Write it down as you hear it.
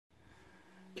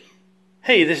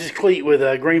Hey, this is Cleet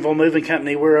with Greenville Moving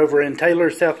Company. We're over in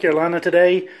Taylor, South Carolina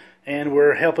today, and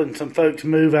we're helping some folks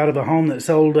move out of a home that's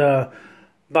sold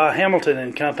by Hamilton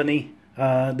and Company.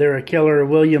 They're a Keller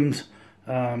Williams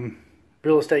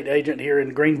real estate agent here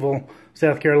in Greenville,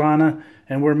 South Carolina,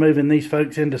 and we're moving these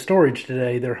folks into storage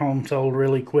today. Their home sold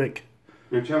really quick.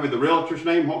 You tell me the realtor's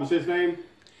name? What was his name?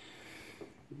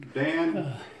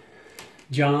 Dan?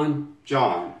 John.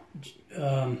 John.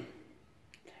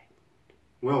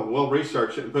 We'll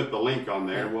research it and put the link on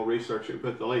there. We'll research it and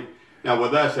put the link. Now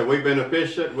with us, have we been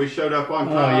efficient? We showed up on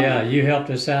time? Oh yeah, you helped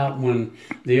us out when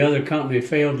the other company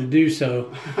failed to do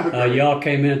so. Okay. Y'all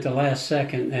came in at the last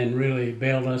second and really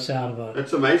bailed us out of a...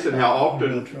 It's amazing how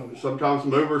often sometimes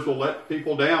movers will let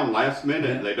people down last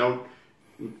minute. Yeah. They don't...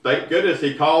 Thank goodness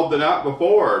he called the night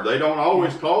before. They don't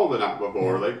always call the night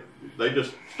before. Yeah. They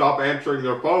just stop answering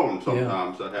their phone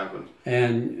sometimes. Yeah. That happens.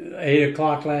 And 8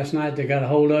 o'clock last night they got a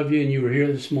hold of you and you were here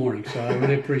this morning, so I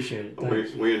really appreciate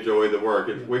it. We enjoy the work.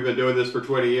 We've been doing this for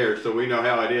 20 years, so we know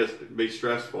how it is to be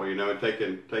stressful, you know, and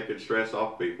taking stress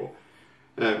off people.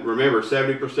 And remember,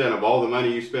 70% of all the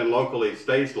money you spend locally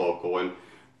stays local. And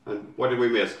what did we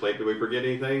miss, Clay? Did we forget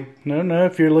anything? No.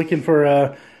 If you're looking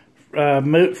for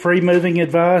free moving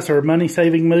advice or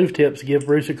money-saving move tips, give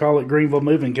Bruce a call at Greenville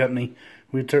Moving Company.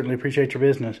 We'd certainly appreciate your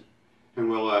business.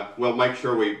 And we'll make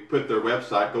sure we put their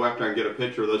website, go after and get a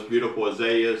picture of those beautiful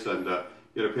azaleas and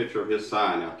get a picture of his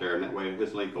sign out there, and that way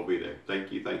his link will be there.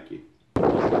 Thank you.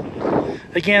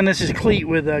 Again, this is Cleet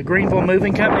with Greenville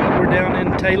Moving Company. We're down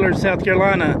in Taylor, South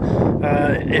Carolina.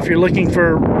 If you're looking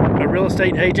for a real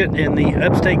estate agent in the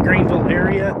upstate Greenville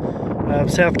area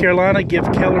of South Carolina, give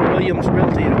Keller Williams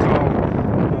Realty a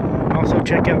call. Also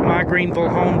check out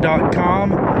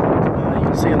mygreenvillehome.com. You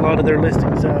can see a lot of their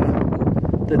listings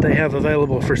that they have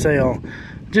available for sale.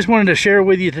 Just wanted to share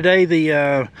with you today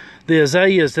the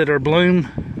azaleas that are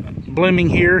blooming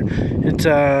here. It's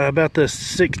about the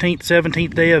 16th,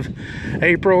 17th day of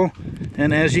April,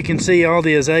 and as you can see, all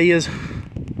the azaleas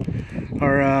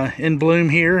are in bloom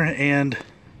here, and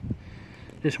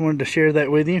just wanted to share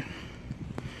that with you.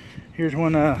 Here's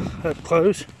one up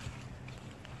close.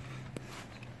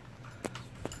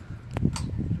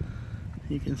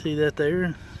 You can see that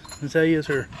there.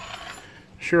 Azaleas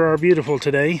sure are beautiful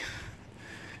today.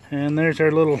 And there's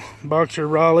our little boxer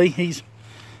Raleigh. He's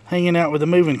hanging out with the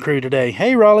moving crew today.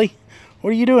 Hey Raleigh,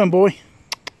 what are you doing, boy?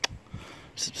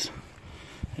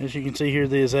 As you can see here,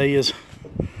 the azaleas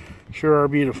sure are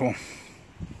beautiful.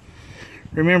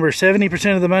 Remember,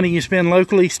 70% of the money you spend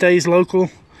locally stays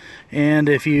local. And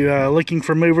if you're looking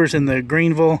for movers in the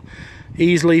Greenville,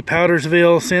 Easley,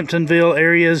 Powdersville, Simpsonville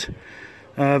areas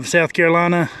of South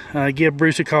Carolina, give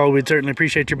Bruce a call. We'd certainly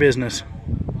appreciate your business.